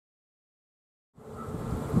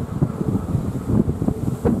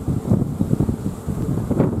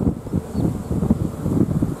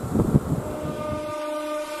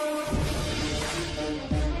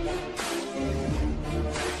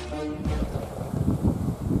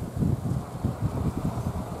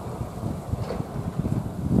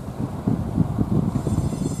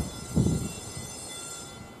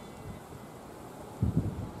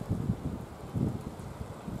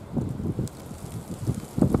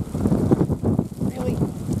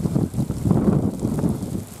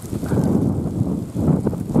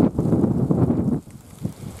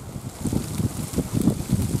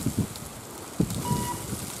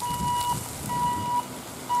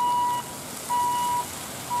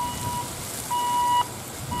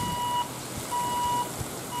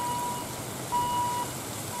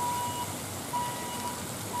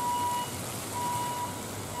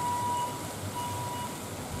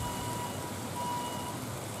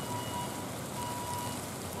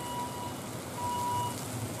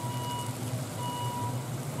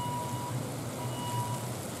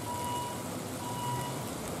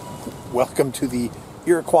Welcome to the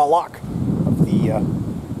Iroquois Lock of the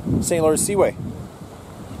St. Lawrence Seaway.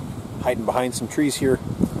 Hiding behind some trees here,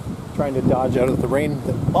 trying to dodge out of the rain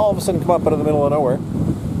that all of a sudden come up out of the middle of nowhere.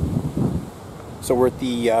 So we're at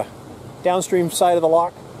the downstream side of the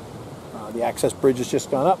lock. The access bridge has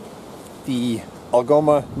just gone up. The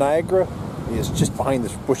Algoma Niagara is just behind the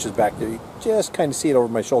bushes back there. You just kind of see it over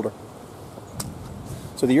my shoulder.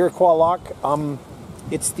 So the Iroquois Lock,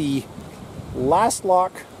 it's the last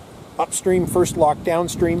lock upstream, first lock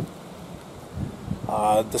downstream.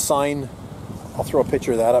 The sign, I'll throw a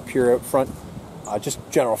picture of that up here out front. Just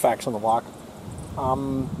general facts on the lock.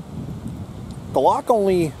 The lock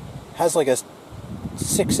only has like a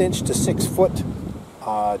 6-inch to 6-foot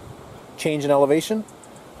change in elevation.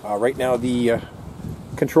 Right now the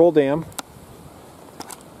control dam,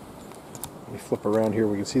 let me flip around here,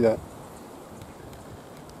 we can see that.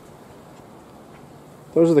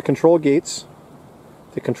 Those are the control gates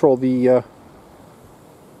that control the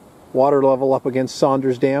water level up against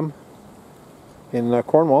Saunders Dam in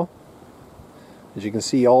Cornwall. As you can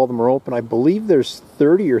see, all of them are open. I believe there's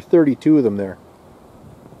 30 or 32 of them there.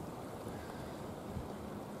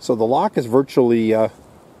 So the lock is virtually,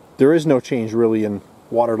 there is no change really in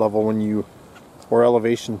water level or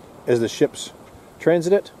elevation as the ships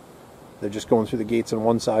transit it. They're just going through the gates on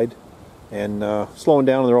one side and slowing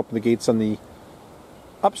down, and they're opening the gates on the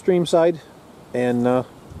upstream side, and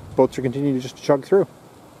boats are continuing to just chug through.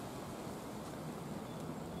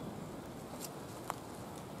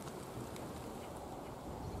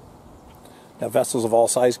 Now vessels of all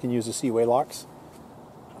sizes can use the Seaway locks.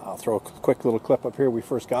 I'll throw a quick little clip up here. We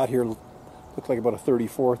first got here, looked like about a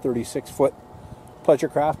 34, 36 foot pleasure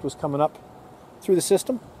craft was coming up through the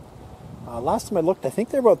system. Last time I looked, I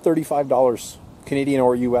think they're about $35 Canadian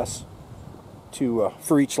or US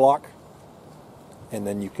for each lock. And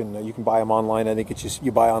then you can buy them online. I think it's just,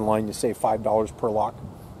 you buy online, you save $5 per lock.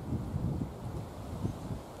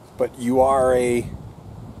 But you are a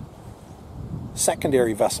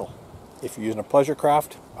secondary vessel if you're using a pleasure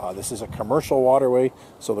craft. This is a commercial waterway,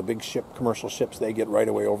 so the big commercial ships, they get right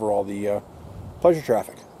away over all the pleasure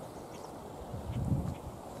traffic.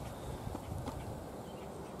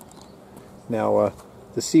 Now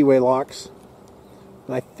the Seaway locks,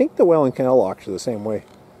 and I think the Welland Canal locks are the same way.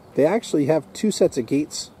 They actually have two sets of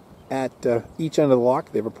gates at each end of the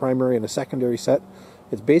lock. They have a primary and a secondary set.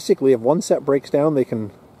 It's basically, if one set breaks down, they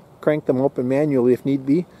can crank them open manually if need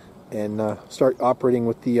be and start operating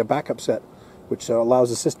with the backup set, which allows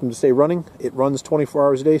the system to stay running. It runs 24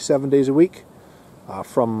 hours a day, 7 days a week,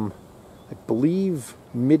 from, I believe,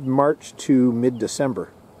 mid-March to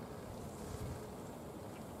mid-December.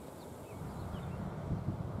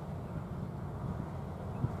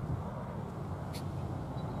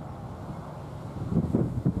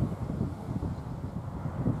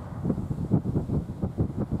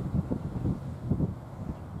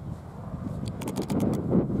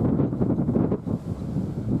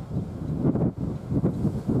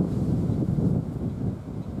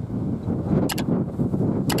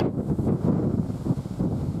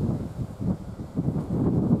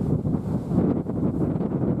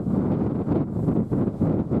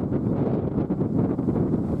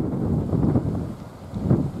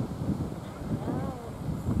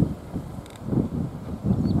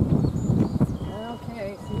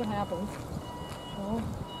 Happens. Oh,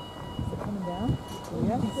 is it coming down?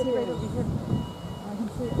 Yeah, I can see it right over here. I can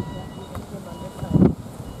see it. Yeah, you can see it on this side.